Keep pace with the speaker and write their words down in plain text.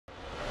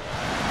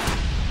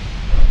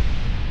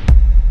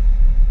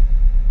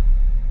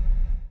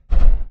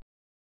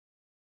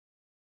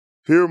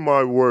Hear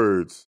my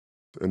words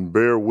and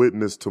bear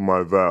witness to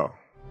my vow.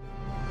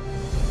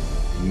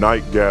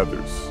 Night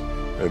gathers,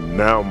 and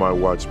now my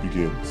watch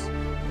begins.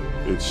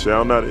 It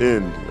shall not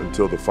end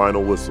until the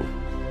final whistle.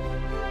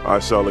 I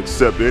shall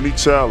accept any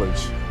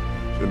challenge,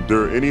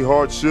 endure any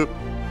hardship,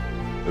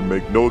 and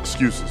make no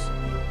excuses.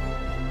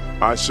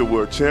 I shall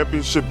wear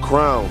championship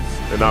crowns,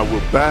 and I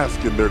will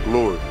bask in their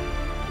glory.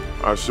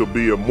 I shall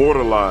be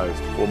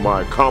immortalized for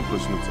my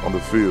accomplishments on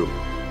the field.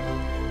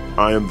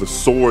 I am the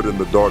sword in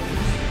the darkness.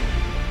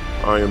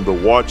 I am the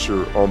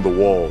watcher on the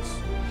walls.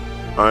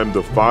 I am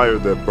the fire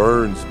that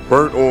burns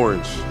burnt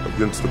orange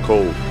against the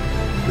cold,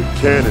 the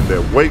cannon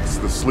that wakes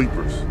the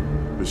sleepers,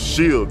 the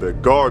shield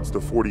that guards the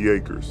 40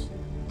 acres,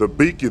 the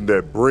beacon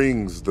that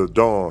brings the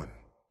dawn.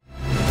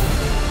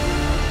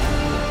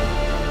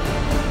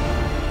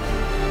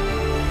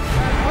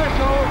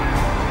 Whistle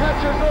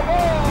catches the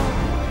ball.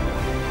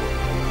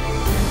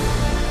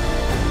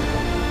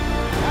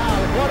 Now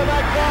the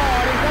quarterback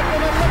ball. He's up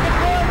with it, looking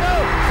for it. No,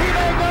 he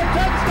may go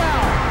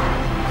touchdown.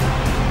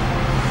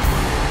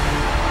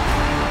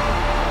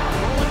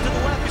 Rolling to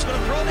the left, he's going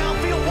to throw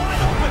downfield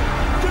wide open.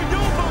 Do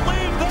you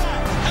believe that?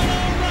 Hello,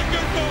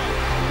 record book.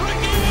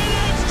 Ricky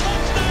Williams,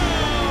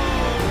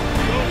 touchdown.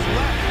 Goes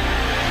left.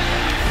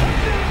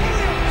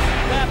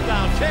 Snap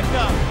down, kicked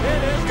up.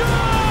 It is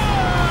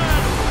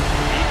good.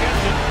 He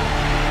gets it.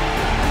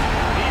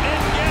 He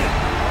didn't get it.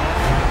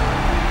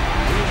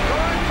 He's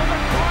going for the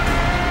corner.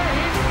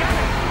 He's got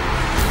it.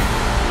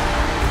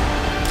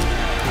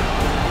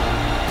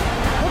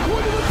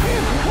 According to the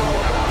team,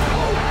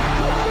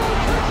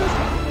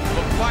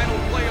 The final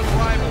play of the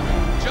rivalry.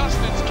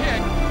 Justin's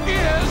kick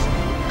is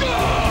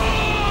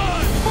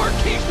good!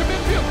 Marquise to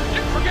midfield.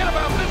 And forget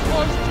about this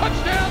one.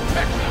 Touchdown,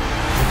 Texas.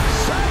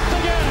 Sacked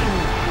again.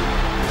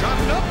 Got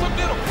it up the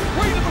middle.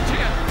 Way to the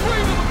 10. Way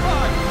to the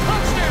 5.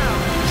 Touchdown.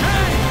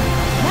 Jay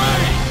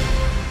Gray.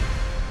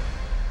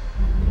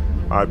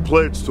 I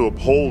pledge to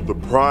uphold the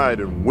pride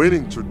and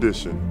winning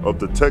tradition of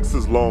the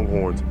Texas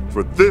Longhorns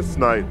for this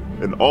night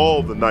and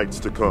all the nights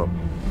to come.